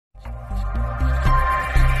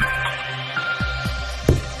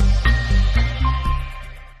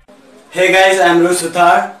Hey guys, I am Rohit.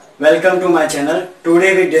 Welcome to my channel.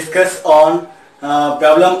 Today we discuss on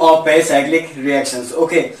problem of pericyclic reactions.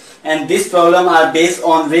 Okay, and this problem are based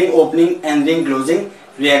on ring opening and ring closing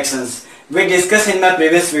reactions. We discussed in my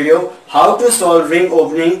previous video how to solve ring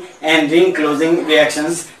opening and ring closing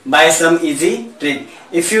reactions by some easy trick.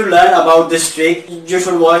 If you learn about this trick, you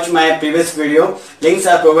should watch my previous video. Links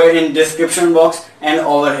are provided in description box and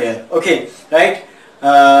over here. Okay, right?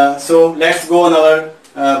 So let's go on our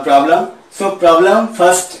problem. So problem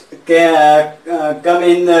first come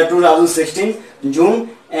in 2016 June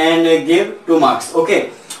and give 2 marks.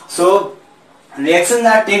 Okay, so reactions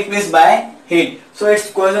are take place by heat. So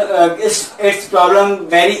its problem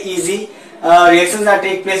very easy. Reactions are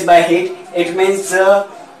take place by heat. It means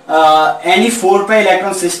any 4 pi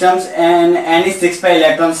electron systems and any 6 pi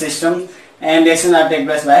electron system, and reactions are take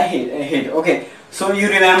place by heat. Okay, so you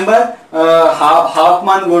remember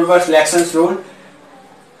Hauptmann-Woodward reactions rule.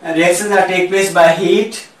 Reactions are take place by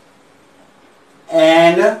heat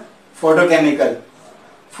and photochemical.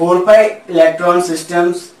 4 pi electron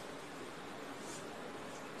systems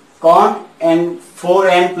con and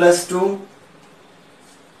 4n plus 2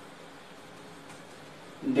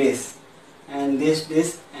 this and this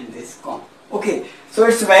and this con. Okay, so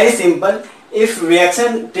it's very simple. If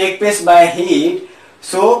reaction take place by heat,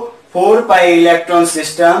 so 4 pi electron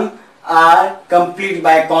system are complete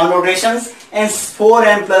by con rotations, and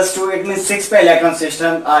 4n plus 2, it means 6 pi electron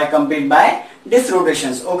system are complete by dis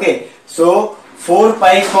rotations. Okay, so 4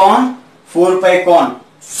 pi con,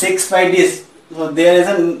 6 pi dis. So there is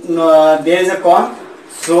a con,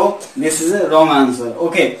 so this is a wrong answer.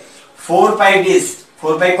 Okay, 4 pi dis,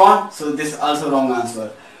 4 pi con, so this is also wrong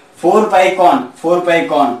answer. 4 pi con,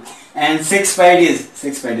 and 6 pi dis,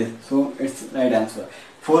 so it's right answer.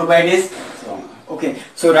 4 pi dis, wrong. Okay,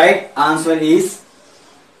 so right answer is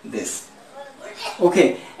this.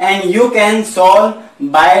 Okay, and you can solve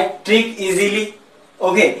by trick easily.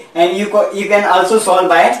 Okay, and you can also solve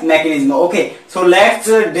by mechanism. Okay, so let's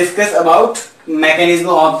discuss about mechanism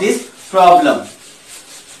of this problem.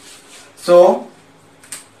 So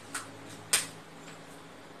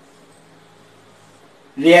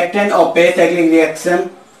reactant of pericyclic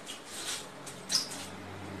reaction,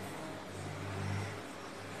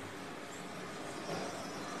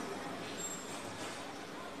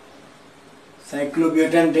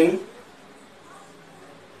 cyclobutane ring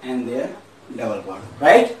and their double bond,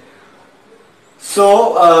 right?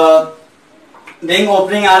 So ring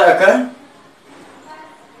opening are occur,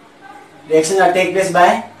 reactions are take place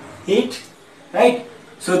by heat, right?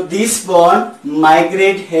 So this bond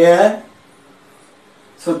migrate here,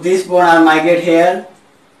 so this bond are migrate here,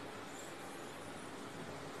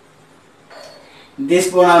 this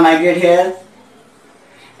bond are migrate here,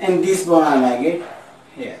 and this bond are migrate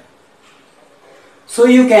here. So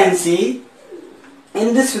you can see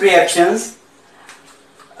in this reactions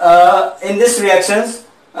total in this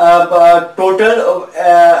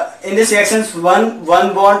reactions 1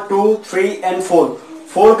 bond, 2, 3 and 4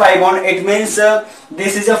 pi bond. It means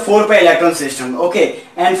this is a 4 pi electron system. Okay,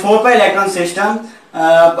 and 4 pi electron system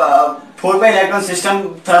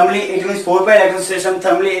thermally, it means 4 pi electron system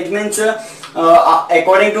thermally, it means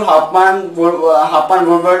according to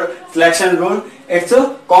Hauptmann-Woodward selection rule, it's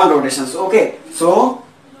a con rotations. Okay, so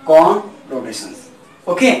con rotations.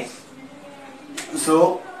 Okay,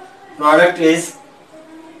 so product is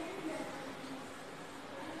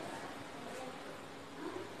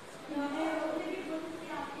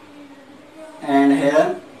and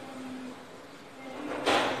here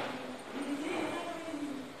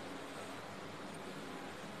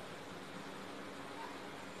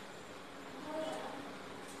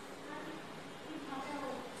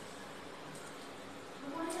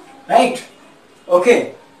right.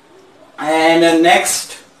 Okay, and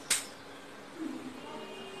next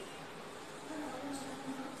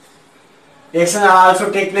reaction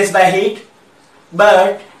also take place by heat,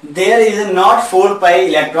 but there is a not 4 pi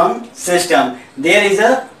electron system. There is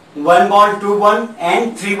a 1 bond, 2 bond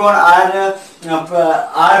and 3 bond are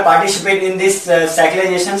participate in this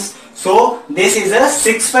cyclizations. So this is a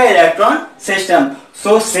 6 pi electron system.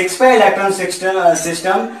 So 6 pi electron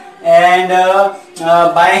system and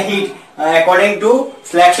by heat, according to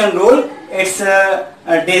selection rule, it's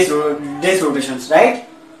dis rotations, right?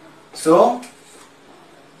 So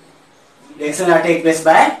reaction are take place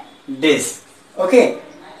by dis. Okay,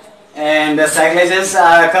 and the cyclizations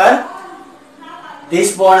are occur.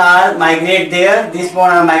 This bond are migrate there, this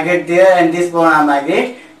bond are migrate there, and this bond are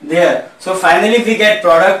migrate there. So finally we get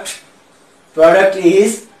product. Product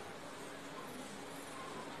is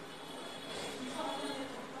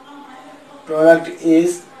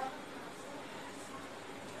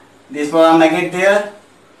This one are magnet there,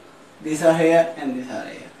 these are here and these are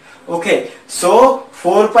here. Okay, so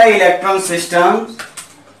 4 pi electron system,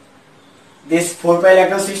 this 4 pi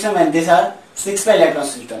electron system and these are 6 pi electron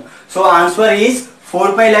system. So answer is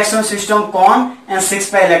 4 pi electron system con and 6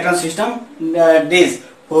 pi electron system this.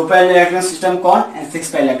 4 pi electron system con and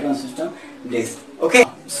 6 pi electron system this. Okay,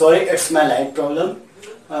 sorry, it's my light problem.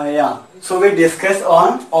 Yeah, so we discuss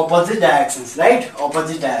on opposite directions, right?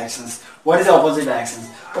 Opposite directions. What is opposite directions?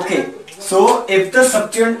 Okay, so if the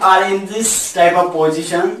substituent are in this type of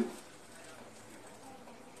position,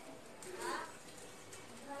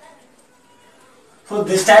 so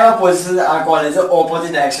this type of positions are called as the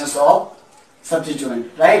opposite directions of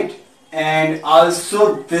substituent, right? And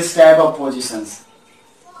also this type of positions.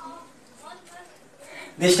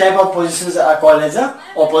 This type of positions are called as the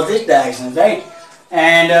opposite directions, right?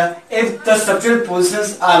 And if the substituent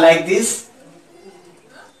positions are like this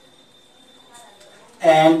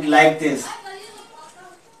and like this,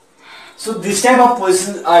 so this type of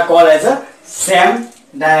positions are called as the same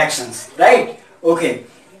directions, right? Okay.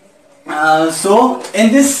 So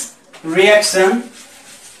in this reaction,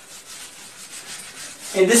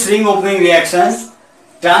 in this ring opening reactions,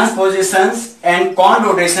 transpositions and con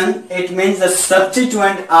rotation, it means the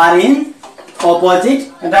substituent are in opposite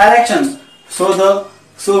directions.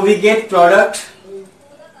 So we get product.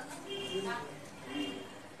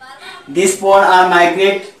 This bond are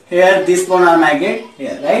migrate here, this bond are migrate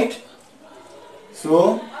here, right?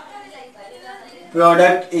 So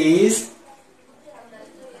product is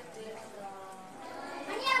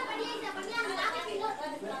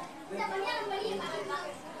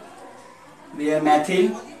their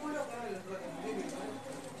methyl,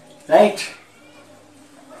 right?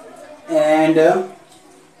 And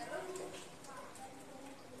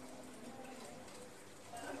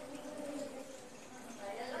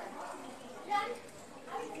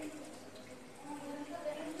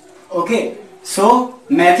okay, so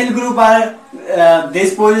methyl group are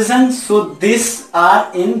this position, so this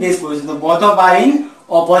are in this position, so both of are in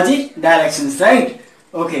opposite directions, right?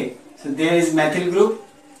 Okay, so there is methyl group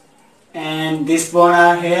and this bond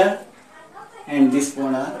are here and this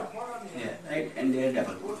bond are here, right? And they are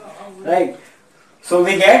double bond, right? So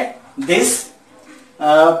we get this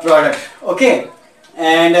product. Okay,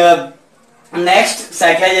 and next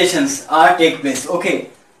cyclizations are take place. Okay,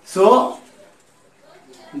 so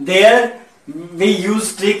there we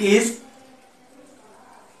use trick is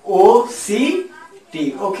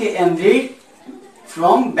OCT. Okay, and read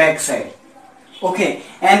from back side. Okay,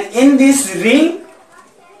 and in this ring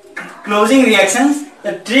closing reactions,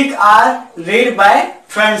 the trick are read by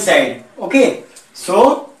front side. Okay,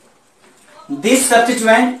 so this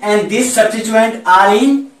substituent and this substituent are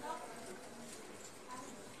in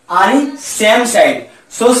same side.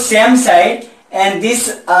 So same side, and this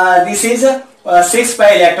is a 6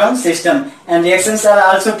 pi electron system, and reactions are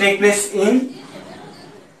also take place in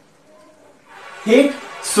heat.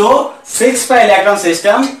 So 6 pi electron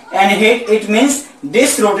system and heat, it means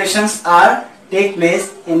these rotations are take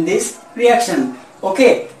place in this reaction.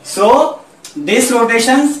 Okay, so this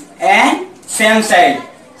rotations and same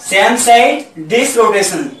side, this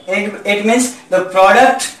rotation, it means the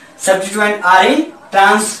product substituent are in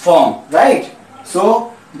transform, right?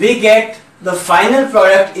 So we get the final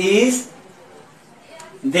product is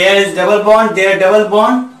there is double bond, there double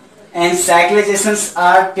bond, and cyclizations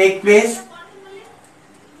are take place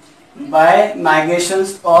by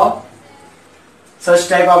migrations of such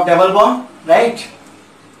type of double bond, right?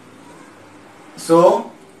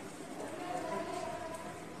 So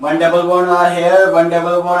one double bond are here, one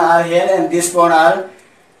double bond are here, and this bond are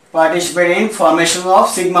participate in formation of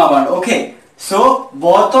sigma bond. Okay, so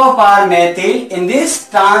both of are methyl in this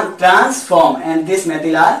transform, and this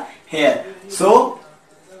methyl are here. So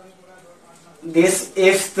this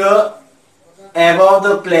is the above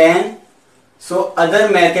the plane, so other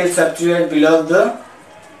methyl substitute below the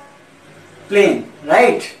plane,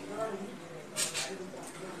 right?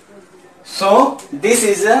 So this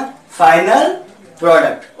is a final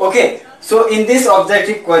product. Okay, so in this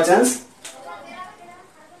objective questions,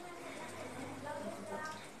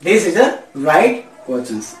 this is a right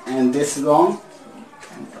questions and this wrong.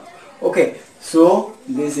 Okay, so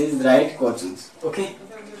this is right questions. Okay,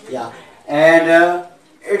 yeah, and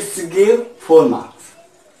it's give 4 marks.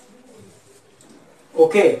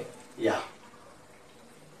 Okay, yeah.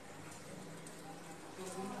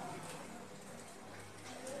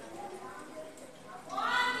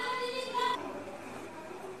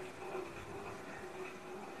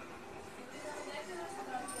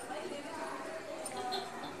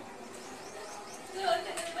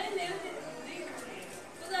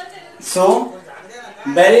 So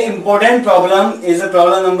very important problem is the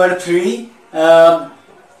problem number 3.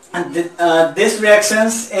 This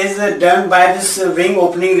reactions is done by this ring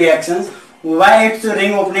opening reactions. Why it's a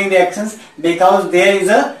ring opening reactions? Because there is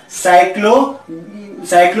a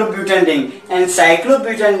cyclobutane ring, and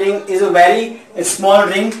cyclobutane ring is a very small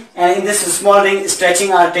ring, and in this small ring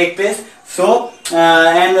stretching are take place. So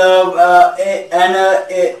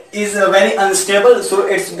is very unstable, so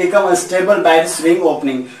it's become unstable by this ring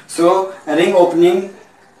opening. So ring opening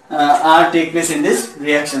are take place in this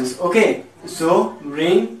reactions. Okay, so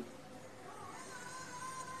ring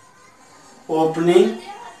opening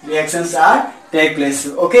reactions are take place.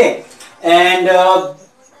 Okay, and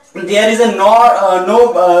there is a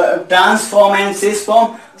no transform and cis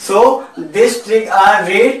form, so this trick are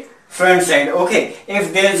read front side. Okay,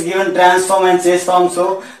 if there is given transform and cis form,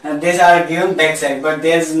 so these are given back side, but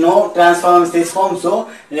there is no transform and cis form, so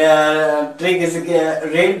trick is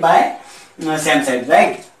read by same side,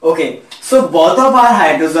 right? Okay, so both of our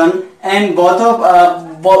hydrogen and both of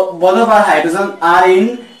our hydrogen are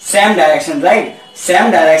in same direction, right? Same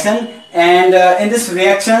direction, and in this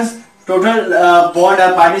reactions total bond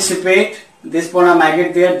are participate. This bond are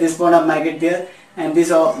migrate there, this bond are migrate there, and this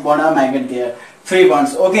bond are migrate there. 3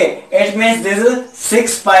 bonds. Okay, it means this is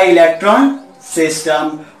 6 pi electron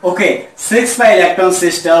system. Okay, 6 pi electron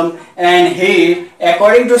system, and here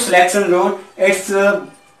according to selection rule it's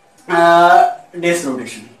this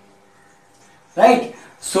rotation, right?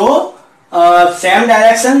 So same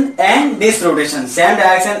direction and this rotation, same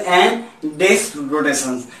direction and this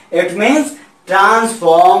rotations, it means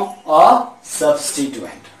transform or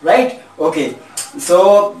substituent, right? Okay,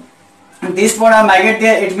 so this bond are migrate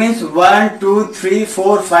there, it means 1 2 3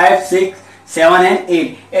 4 5 6 7 and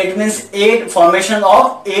 8. It means 8 formation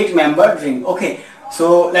of 8 membered ring. Okay,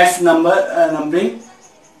 so let's numbering.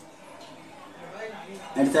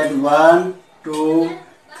 Let's add 1 2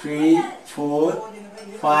 3 4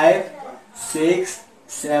 5 6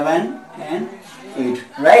 7 and 8,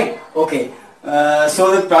 right? Okay,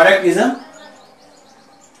 so the product is a,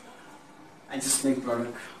 I just make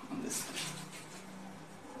product on this.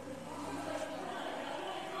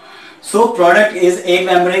 So product is 8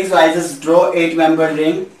 member ring, so I just draw 8 member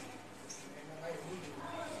ring,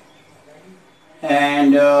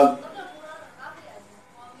 and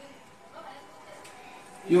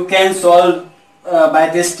you can solve by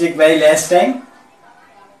this trick very less time,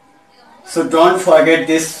 so don't forget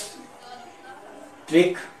this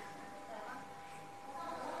trick.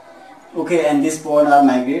 Okay, and this bond are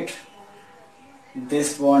migrate,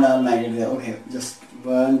 this bond are migrate there. Okay, just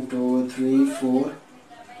 1 2 3 4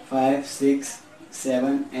 5 6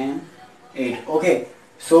 7 and 8. Okay,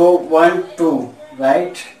 so 1 2,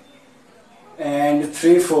 right, and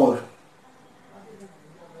 3 4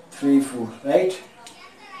 right,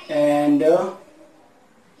 and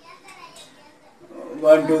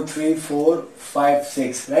 1 2 3 4 5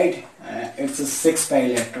 6, right? It's a 6 pi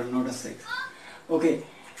electron, not a 6. Okay,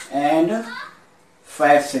 and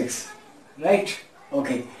 5 6, right?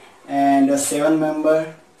 Okay, and a 7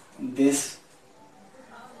 member, this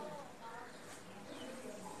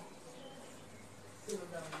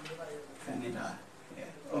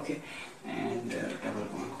okay, and double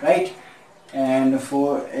bond, right? And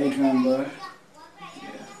 4 8 member.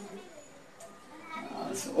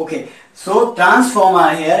 Okay, so transform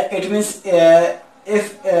are here. It means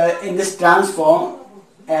if in this transform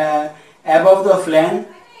above the plane,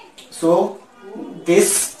 so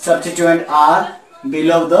this substituent are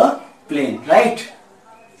below the plane, right?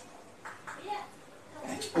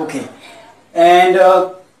 Okay, and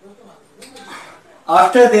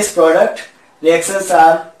after this product, reactions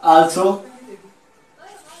are also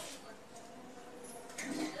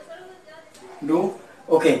do.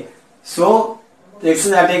 Okay, so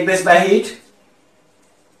reactions are take place by heat,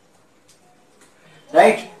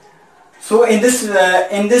 right? So in this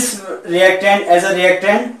reactant, as a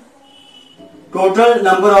reactant, total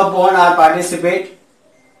number of bond are participate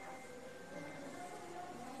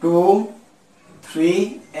 2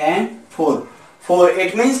 3 and 4.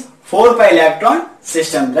 It means 4 pi electron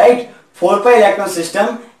system, right? 4 pi electron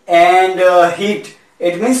system, and heat,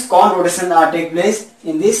 it means cone rotation are take place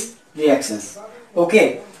in these reactions.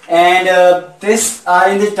 Okay, and this are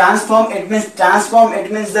in the transform, it means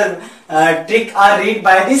the trick are read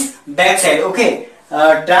by this back side. Okay,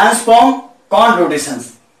 transform cone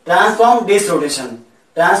rotations, transform this rotation,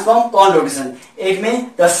 transform cone rotation, it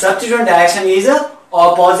means the substituent direction is a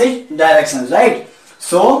opposite direction, right?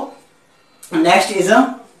 So next is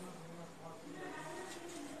a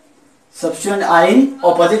substituent are in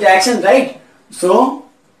opposite direction, right? So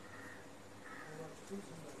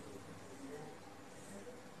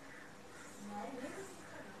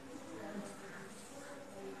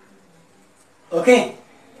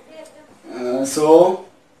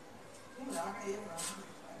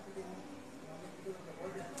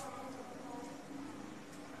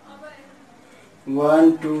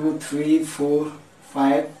 1 2 3 4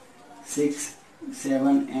 5 6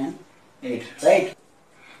 7 and 8, right?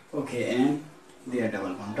 Okay, and they are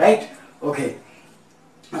double bond, right? Okay,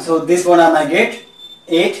 so this one are migrate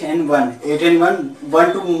 8 and 1, 8 and 1,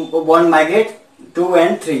 1 to 1 migrate 2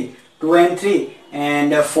 and 3, 2 and 3,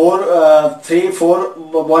 and 3 4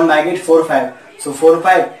 1 migrate 4 5, so 4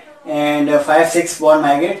 5, and 5 6 1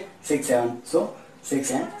 migrate 6 7, so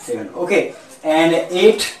 6 and 7. Okay, and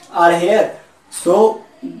 8 are here, so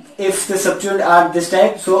if the substituent are this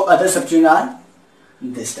type, so other substituent are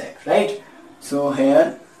this type, right? So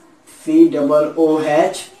here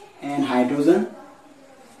COOH and hydrogen,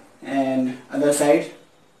 and other side,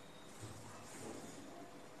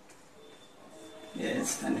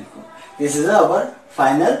 yes, this is our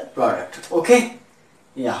final product. Okay,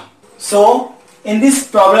 yeah. So in this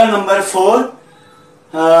problem number 4,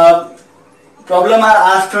 problem are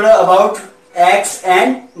asked about X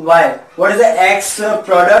and Y. What is the X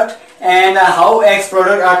product, and how X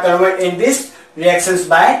product are converted in this reactions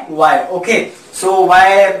by Y. Okay, so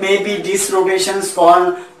Y may be disrotations,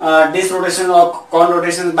 disrotation or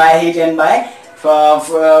conrotations by heat and by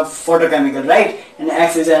photochemical, right? And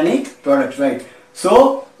X is any product, right?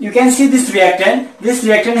 So you can see this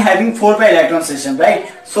reactant having 4 pi electron system, right?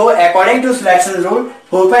 So according to selection rule,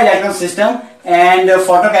 4 pi electron system and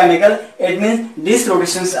photochemical, it means these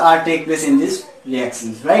rotations are take place in these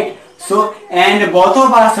reactions, right? So, and both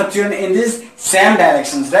of are substituted in this same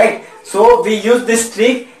directions, right? So we use this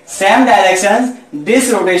trick, same directions,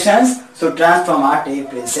 these rotations, so transform are take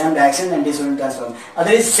place, same direction and this one transform.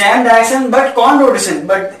 Other is same direction but conrotation,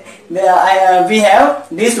 but we have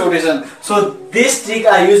this rotation. So this trick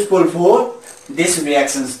are useful for these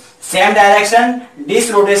reactions, same direction,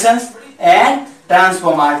 these rotations, and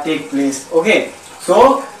transform are take place. Okay,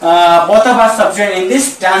 so both of are substituted in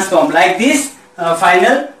this transform, like this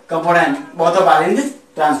final component, both of are in this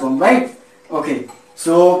transform, right? Okay,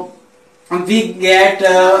 so we get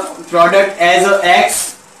product as a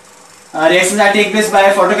X, reactions are take place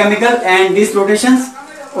by photochemical and these rotations.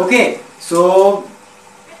 Okay, so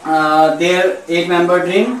there 8-membered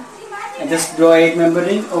ring, I just draw 8-membered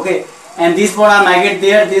ring. Okay, and this bond are migrate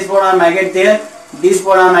there, this bond are migrate there, this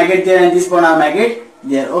bond are migrate there, and this bond are migrate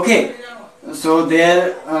there. Okay, so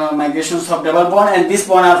there migrations of double bond, and this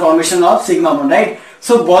bond are formation of sigma bond, right?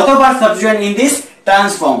 So both of are substituted in this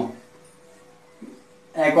transform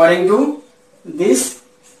according to this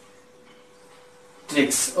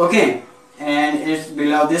tricks. Okay, and it's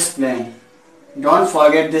below this plane. Don't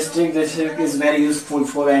forget this trick. This trick is very useful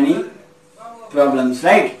for any problems,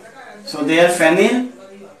 right? So they are phenyl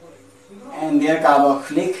and they are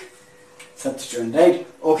carboxylic substituent, right?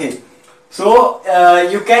 Okay, so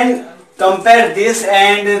you can compare this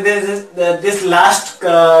and this last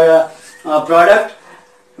product.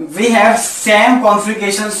 We have same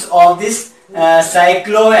configurations of this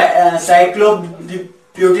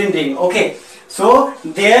cyclobutene ring. Okay, so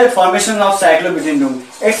their formation of cyclobutene ring,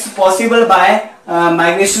 it's possible by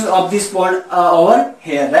migration of this bond over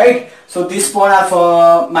here, right? So this bond are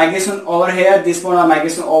for migration over here, this bond are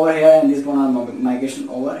migration over here, and this bond are migration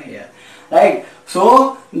over here, right?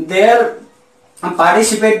 So their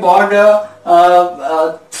participate bond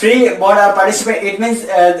 3 bond are participate, it means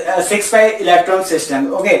 6 pi electron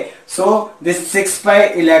system. Okay, so this 6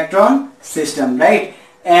 pi electron system, right?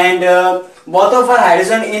 And both of are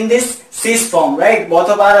hydrogen in this cis form, right? Both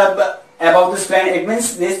of are above this plane, it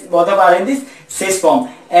means this both of are in this cis form,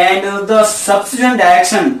 and the substituent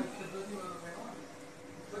direction,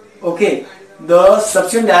 okay, the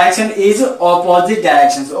substituent direction is opposite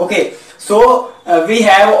directions. Okay, so we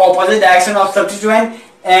have opposite direction of substituent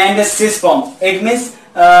and cis form. It means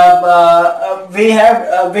we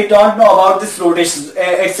don't know about this rotation,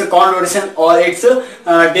 it's a conrotation or it's a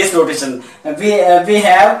disrotation. We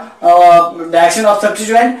have direction of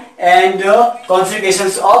substituent and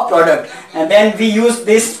conjugations of product, and then we use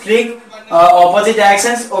this trick, opposite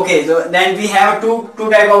directions. Okay, so then we have two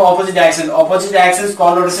type of opposite directions,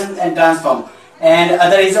 conrotation and transform, and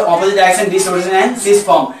other is opposite direction, disrotation, and cis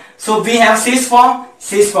form. So we have cis form,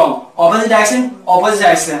 opposite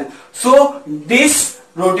direction. So this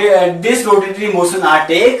rotatory motion are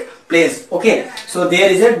take place. Okay, so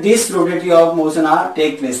there is a this rotatory of motion are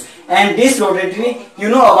take place, and this rotatory, you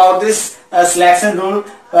know about this selection rule,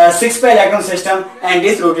 6 pi electron system, and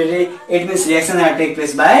this rotatory, it means reaction are take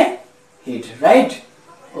place by heat, right?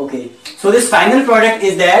 Okay, so this final product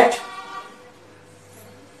is that.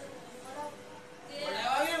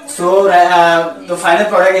 So the final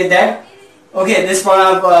product is that. Okay, this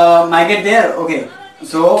product migrate there. Okay,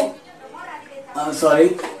 so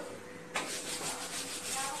sorry,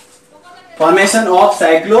 formation of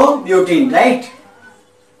cyclobutene, right?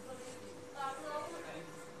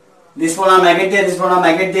 this proton migrate there, this proton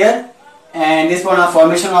migrate there, and this proton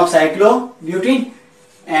formation of cyclobutene,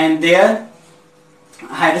 and there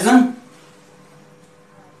hydrogen.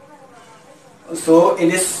 So in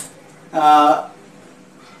this above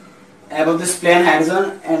this plane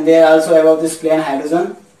hydrogen, and there also above this plane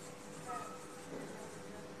hydrogen,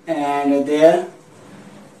 and there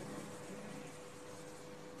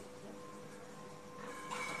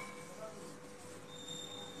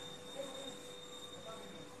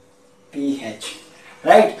pH,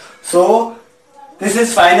 right? So this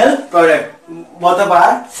is final product, both of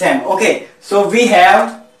are same. Okay, so we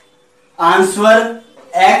have answer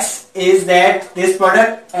X is that this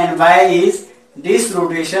product, and Y is these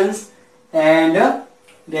rotations and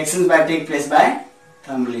reactions by take place by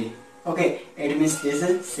thermally. Okay, it means this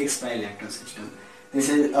is 6 pi electron system. This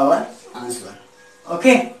is our answer.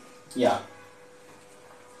 Okay, yeah.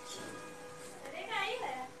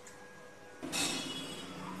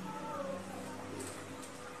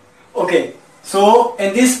 Okay, so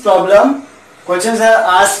in this problem, questions are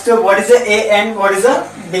asked what is the A and what is the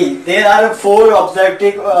B. There are 4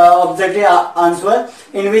 objective answer,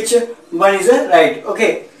 in which one is the right.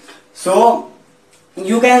 Okay, so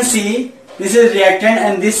you can see this is reactant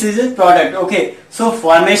and this is product. Okay, so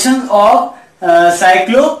formation of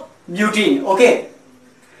cyclobutene. Okay,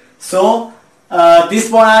 so this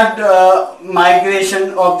one are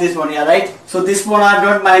migration of this one, yeah, right? So this one are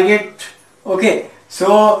not migrate. Okay,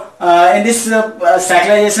 so in this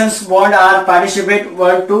cyclizations bond are participate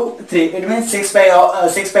 1, 2, 3. It means 6 pi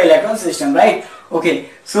electron system, right? Okay,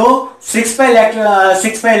 so 6 pi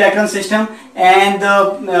electron system, and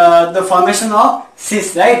the formation of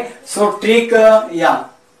cis, right? So trick, yeah,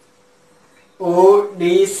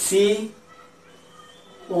 ODC,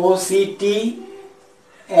 OCT,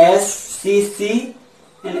 SCC,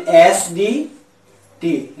 and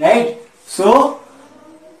SDT, right? So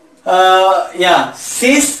yeah,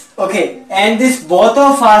 cis. Okay, and this both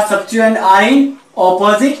of our substituent are in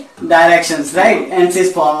opposite directions, right? And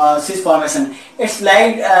cis formation. It's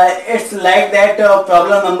like that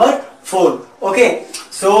problem number 4. Okay,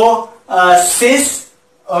 so cis.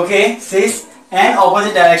 Okay, cis and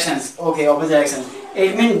opposite directions. Okay, opposite directions.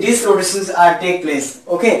 It means these rotations are take place.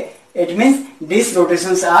 Okay, it means these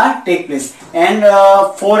rotations are take place, and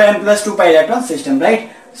 4n plus 2 pi electron system, right?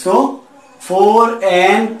 So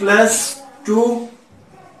 4n plus 2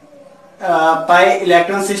 pi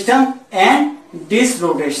electron system and these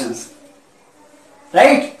rotations,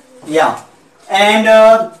 right? Yeah, and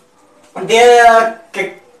their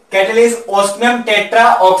catalyst osmium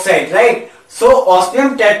tetraoxide, right? So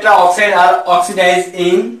osmium tetraoxide are oxidized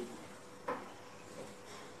in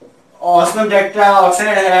osmium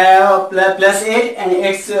tetraoxide have plus 8 and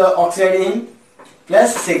it's oxide in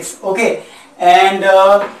plus 6. Okay, and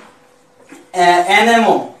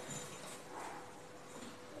NMO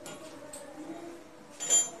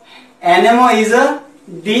is a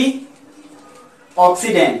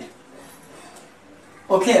deoxidant.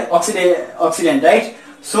 Okay, oxidant, right?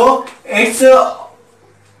 So it's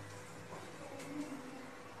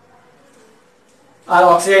are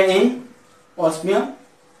oxidant in osmium,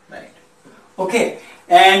 right? Okay,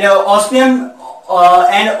 and osmium are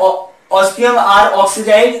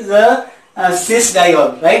oxidized the cis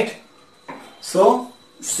diol, right? So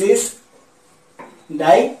cis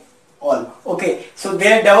diol. Okay, so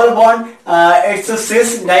their double bond, it's a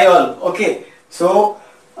cis diol. Okay, so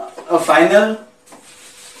a final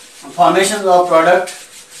formation of product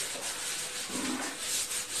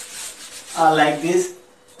are like this.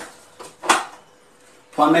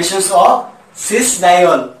 Formations of cis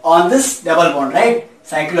diol on this double bond, right?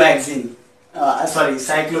 Cyclohexene,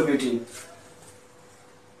 cyclobutene.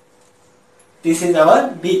 This is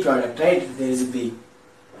our B product, right? There is a B.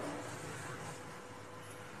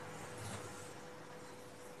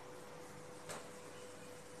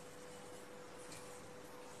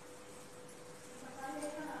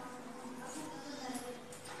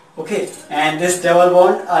 Okay, and this double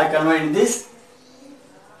bond are converted in this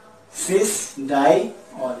cis diol.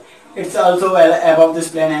 It's also above this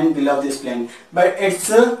plane and below this plane, but it's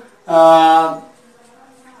above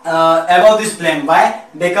this plane. Why?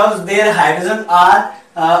 Because their hydrogen are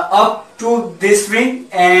up to this ring,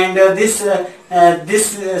 and this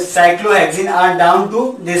cyclohexene are down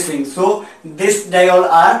to this ring. So this diol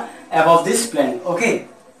are above this plane. Okay,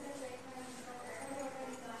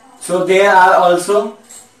 so there are also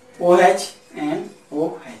OH and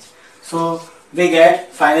OH. So we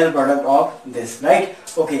get final product of this, right?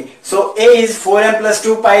 Okay, so A is 4m plus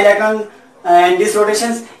 2 pi electron and these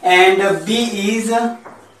rotations, and B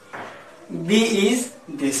is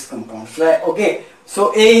this compound, right? Okay,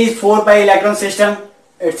 so A is 4 pi electron system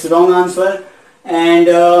it's wrong answer. And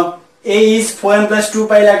A is 4n plus 2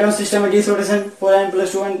 pi electron system at this rotation, 4n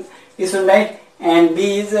plus 2 and this one, right? And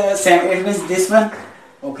B is same, it means this one.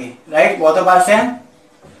 Okay, right, both of are same.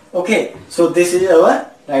 Okay, so this is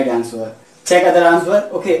our right answer. Check other answer.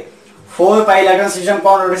 Okay, 4 pi electron system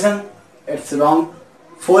upon rotation, it's wrong.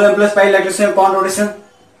 4n plus pi electron system upon rotation,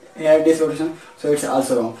 here this rotation, so it's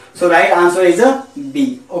also wrong. So right answer is a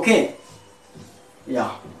B. Okay,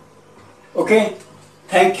 yeah. Okay,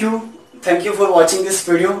 thank you for watching this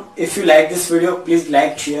video. If you like this video, please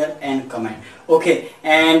like, share and comment. Okay,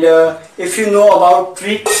 and if you know about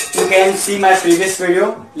tricks, you can see my previous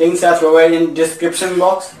video. Links are provided in description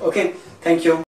box. Okay, thank you.